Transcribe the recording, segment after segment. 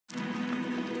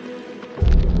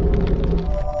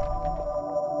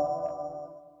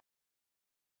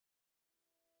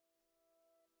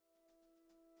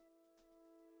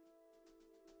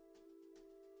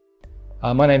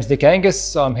My name's Nick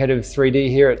Angus. I'm head of 3D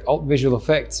here at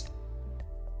Alt.VFX.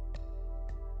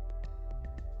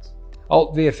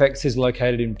 Alt.VFX is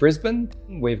located in Brisbane.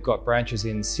 We've got branches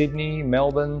in Sydney,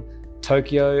 Melbourne,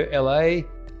 Tokyo, LA.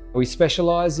 We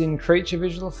specialise in creature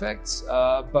visual effects,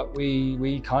 but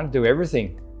we kind of do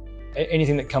everything.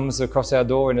 Anything that comes across our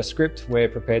door in a script, we're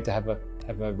prepared to have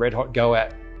a red hot go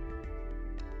at.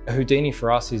 Houdini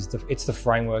for us is it's the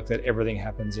framework that everything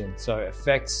happens in. So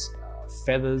effects,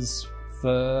 feathers,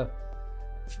 fur,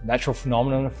 natural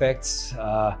phenomenon effects,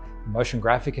 motion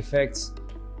graphic effects,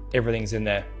 everything's in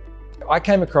there. I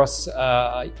came across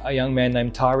a young man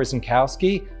named Tyrus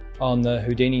Zinkowski on the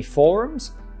Houdini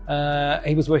forums.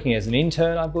 He was working as an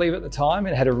intern, I believe, at the time,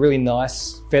 and had a really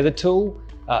nice feather tool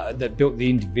that built the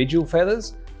individual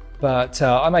feathers. But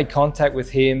I made contact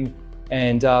with him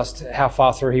and asked how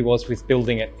far through he was with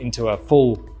building it into a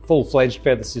full-fledged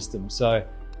feather system. So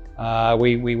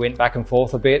we went back and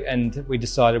forth a bit, and we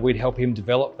decided we'd help him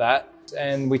develop that.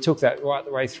 And we took that right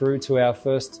the way through to our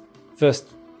first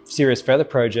serious feather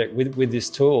project with this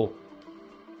tool.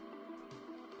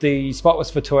 The spot was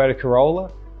for Toyota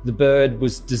Carolla. The bird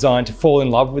was designed to fall in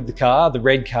love with the car, the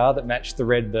red car that matched the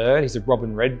red bird. He's a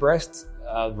robin redbreast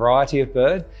variety of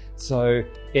bird. So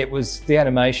the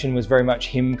animation was very much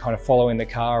him kind of following the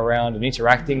car around and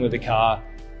interacting with the car.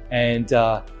 And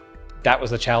that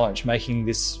was the challenge, making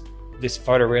this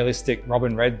photorealistic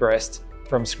robin redbreast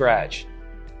from scratch.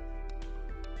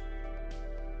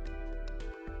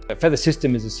 The feather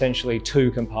system is essentially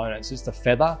two components. It's the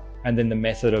feather and then the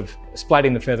method of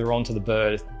splatting the feather onto the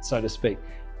bird, so to speak.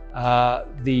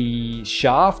 The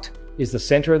shaft is the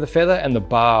center of the feather, and the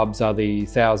barbs are the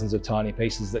thousands of tiny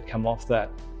pieces that come off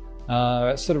that.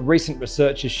 Sort of recent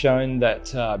research has shown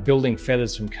that building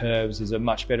feathers from curves is a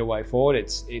much better way forward.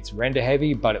 It's render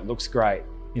heavy, but it looks great.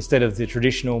 Instead of the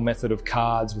traditional method of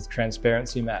cards with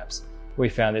transparency maps, we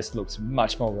found this looks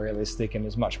much more realistic and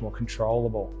is much more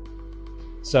controllable.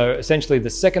 So essentially the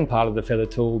second part of the feather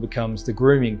tool becomes the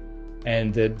grooming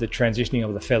and the transitioning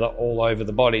of the feather all over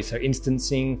the body. So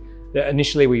instancing,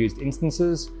 initially we used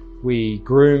instances, we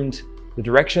groomed the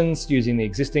directions using the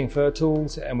existing fur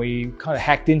tools, and we kind of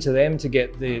hacked into them to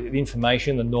get the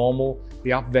information, the normal,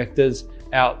 the up vectors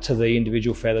out to the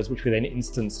individual feathers, which we then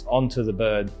instanced onto the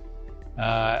bird.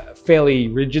 Fairly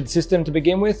rigid system to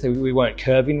begin with. We weren't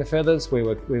curving the feathers, we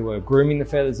were grooming the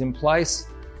feathers in place,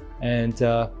 and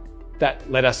that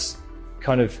let us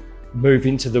kind of move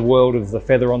into the world of the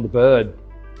feather on the bird.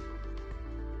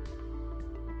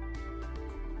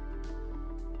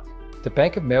 The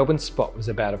Bank of Melbourne spot was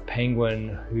about a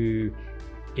penguin who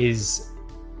is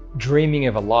dreaming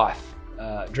of a life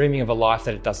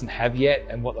that it doesn't have yet,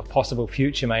 and what the possible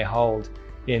future may hold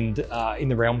in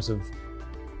the realms of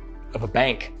a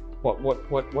bank.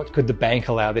 What could the bank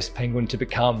allow this penguin to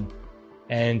become?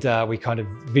 And we kind of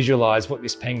visualize what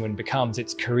this penguin becomes,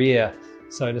 its career,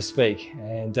 so to speak.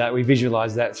 And we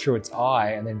visualize that through its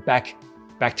eye and then back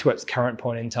to its current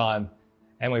point in time.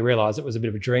 And we realized it was a bit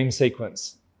of a dream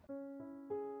sequence.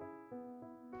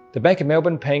 The Bank of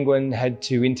Melbourne penguin had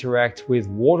to interact with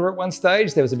water at one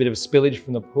stage. There was a bit of spillage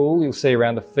from the pool, you'll see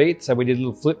around the feet. So we did a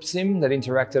little flip sim that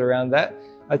interacted around that.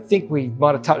 I think we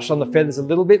might have touched on the feathers a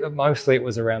little bit, but mostly it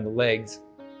was around the legs.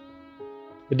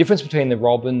 The difference between the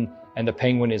robin and the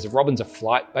penguin is a robin's a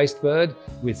flight-based bird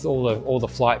with all the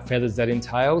flight feathers that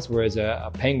entails, whereas a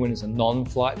penguin is a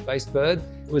non-flight-based bird.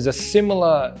 It was a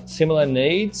similar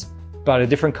needs, but a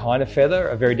different kind of feather,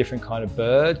 a very different kind of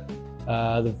bird.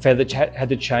 The feather had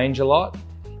to change a lot.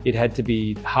 It had to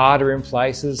be harder in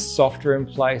places, softer in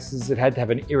places. It had to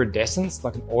have an iridescence,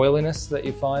 like an oiliness that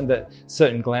you find at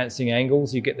certain glancing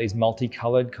angles. You get these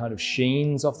multicolored kind of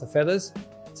sheens off the feathers.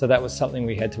 So that was something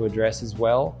we had to address as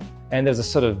well. And there's a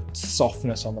sort of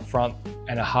softness on the front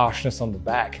and a harshness on the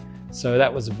back. So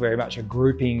that was very much a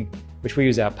grouping, which we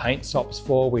use our paint stops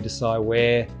for. We decide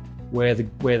where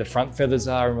the front feathers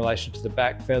are in relation to the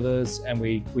back feathers, and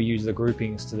we use the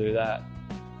groupings to do that.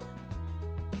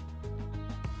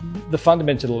 The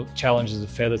fundamental challenges of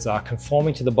feathers are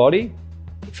conforming to the body.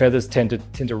 Feathers tend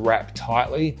to wrap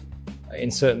tightly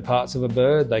in certain parts of a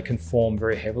bird. They conform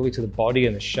very heavily to the body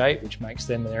and the shape, which makes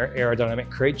them aerodynamic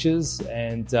creatures.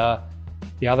 And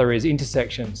the other is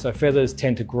intersection. So feathers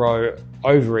tend to grow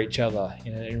over each other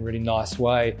in a really nice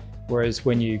way. Whereas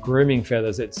when you're grooming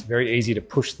feathers, it's very easy to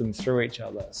push them through each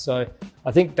other. So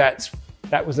I think that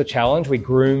was the challenge. We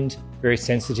groomed very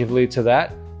sensitively to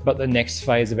that, but the next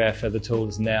phase of our feather tool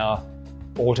is now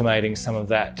automating some of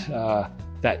that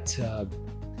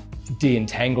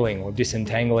de-entangling or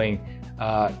disentangling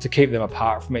to keep them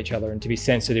apart from each other and to be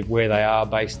sensitive where they are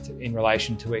based in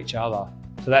relation to each other.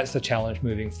 So that's the challenge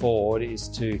moving forward, is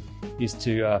to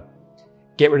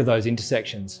get rid of those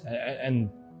intersections and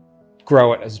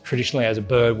grow it as traditionally as a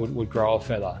bird would grow a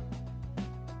feather.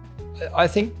 I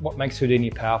think what makes Houdini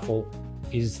powerful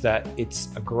is that it's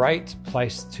a great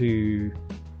place to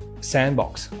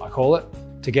sandbox, I call it,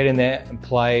 to get in there and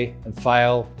play and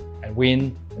fail and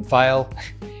win and fail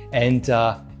and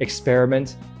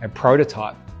experiment and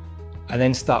prototype, and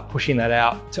then start pushing that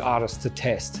out to artists to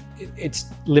test. It's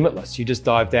limitless. You just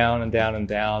dive down and down and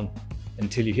down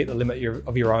until you hit the limit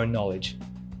of your own knowledge.